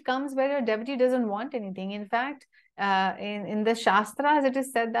point comes where a devotee doesn't want anything. In fact, in the Shastras, it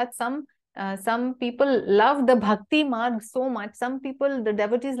is said that some people love the bhakti marg so much. Some people, the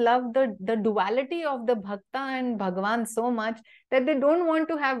devotees, love the duality of the bhakta and Bhagavan so much that they don't want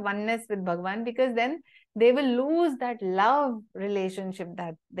to have oneness with Bhagavan, because then they will lose that love relationship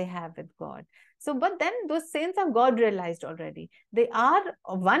that they have with God. So, but then those saints are God realized already. They are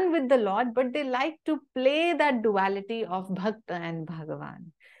one with the Lord, but they like to play that duality of Bhakta and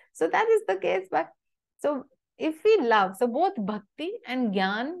Bhagavan. So that is the case. But so if we love, so both Bhakti and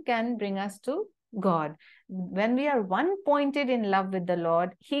Gyan can bring us to God. When we are one pointed in love with the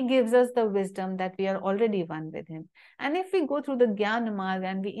Lord, He gives us the wisdom that we are already one with Him. And if we go through the Jnana Marg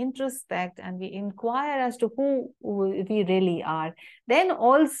and we introspect and we inquire as to who we really are, then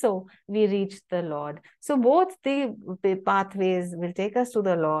also we reach the Lord. So both the pathways will take us to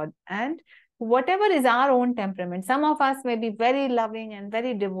the Lord, and whatever is our own temperament. Some of us may be very loving and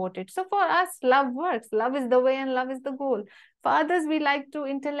very devoted. So for us, love works. Love is the way and love is the goal. For others, we like to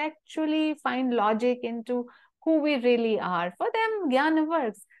intellectually find logic into who we really are. For them, Jnana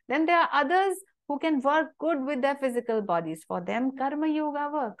works. Then there are others who can work good with their physical bodies. For them, Karma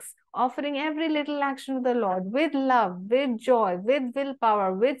Yoga works, offering every little action to the Lord with love, with joy, with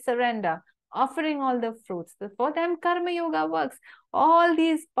willpower, with surrender, offering all the fruits. For them, Karma Yoga works. All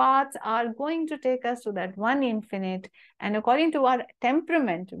these paths are going to take us to that one infinite, and according to our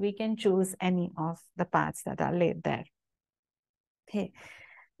temperament, we can choose any of the paths that are laid there. Okay.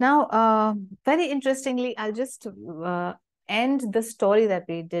 Now, very interestingly, I'll just end the story that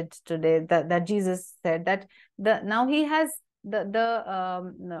we did today, that Jesus said that now he has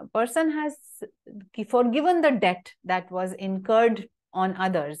the person has forgiven the debt that was incurred on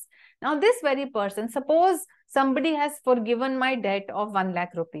others. Now this very person, suppose somebody has forgiven my debt of 1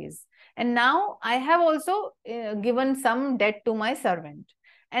 lakh rupees, and now I have also given some debt to my servant.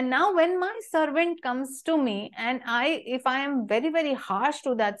 And now when my servant comes to me, and if I am very, very harsh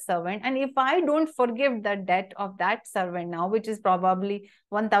to that servant, and if I don't forgive the debt of that servant now, which is probably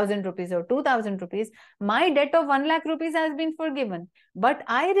 1,000 rupees or 2,000 rupees, my debt of 1 lakh rupees has been forgiven. But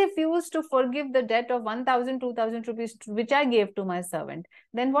I refuse to forgive the debt of 1,000, 2,000 rupees, which I gave to my servant.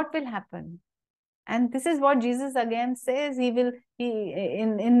 Then what will happen? And this is what Jesus again says. In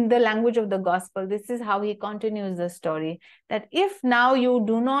the language of the gospel, this is how he continues the story, that if now you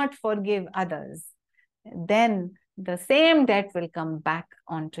do not forgive others, then the same debt will come back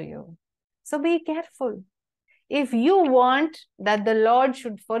onto you. So be careful. If you want that the Lord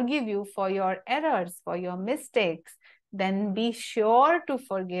should forgive you for your errors, for your mistakes, then be sure to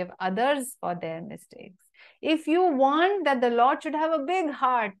forgive others for their mistakes. If you want that the Lord should have a big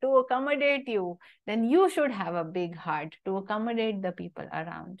heart to accommodate you, then you should have a big heart to accommodate the people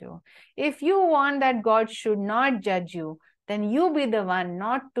around you. If you want that God should not judge you, then you be the one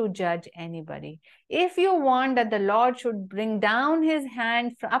not to judge anybody. If you want that the Lord should bring down his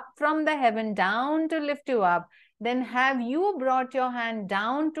hand up from the heaven down to lift you up, then have you brought your hand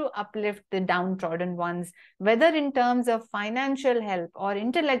down to uplift the downtrodden ones, whether in terms of financial help or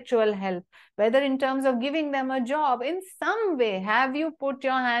intellectual help, whether in terms of giving them a job, in some way, have you put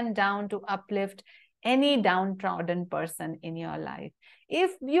your hand down to uplift any downtrodden person in your life?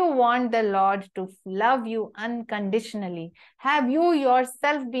 If you want the Lord to love you unconditionally, have you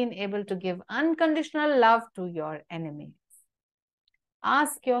yourself been able to give unconditional love to your enemies?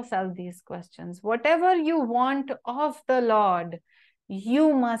 Ask yourself these questions. Whatever you want of the Lord,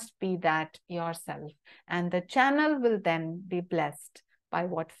 you must be that yourself. And the channel will then be blessed by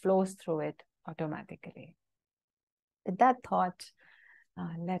what flows through it automatically. With that thought,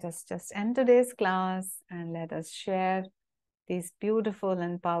 let us just end today's class and let us share these beautiful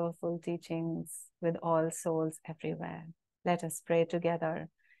and powerful teachings with all souls everywhere. Let us pray together.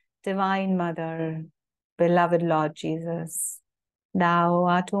 Divine Mother, beloved Lord Jesus, Thou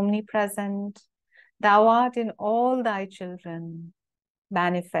art omnipresent. Thou art in all thy children.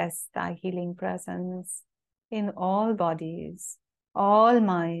 Manifest thy healing presence in all bodies, all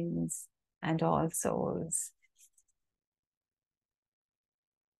minds, and all souls.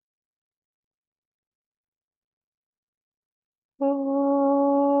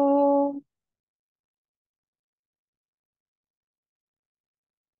 Oh,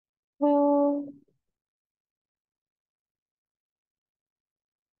 oh,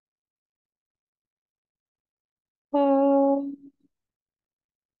 oh.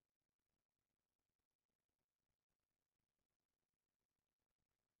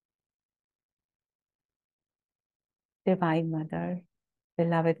 Divine Mother,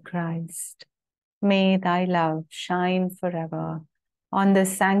 beloved Christ, may thy love shine forever on the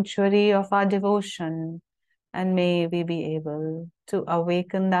sanctuary of our devotion, and may we be able to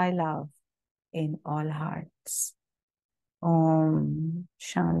awaken thy love in all hearts. Om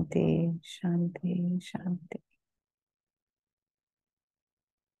Shanti, Shanti, Shanti.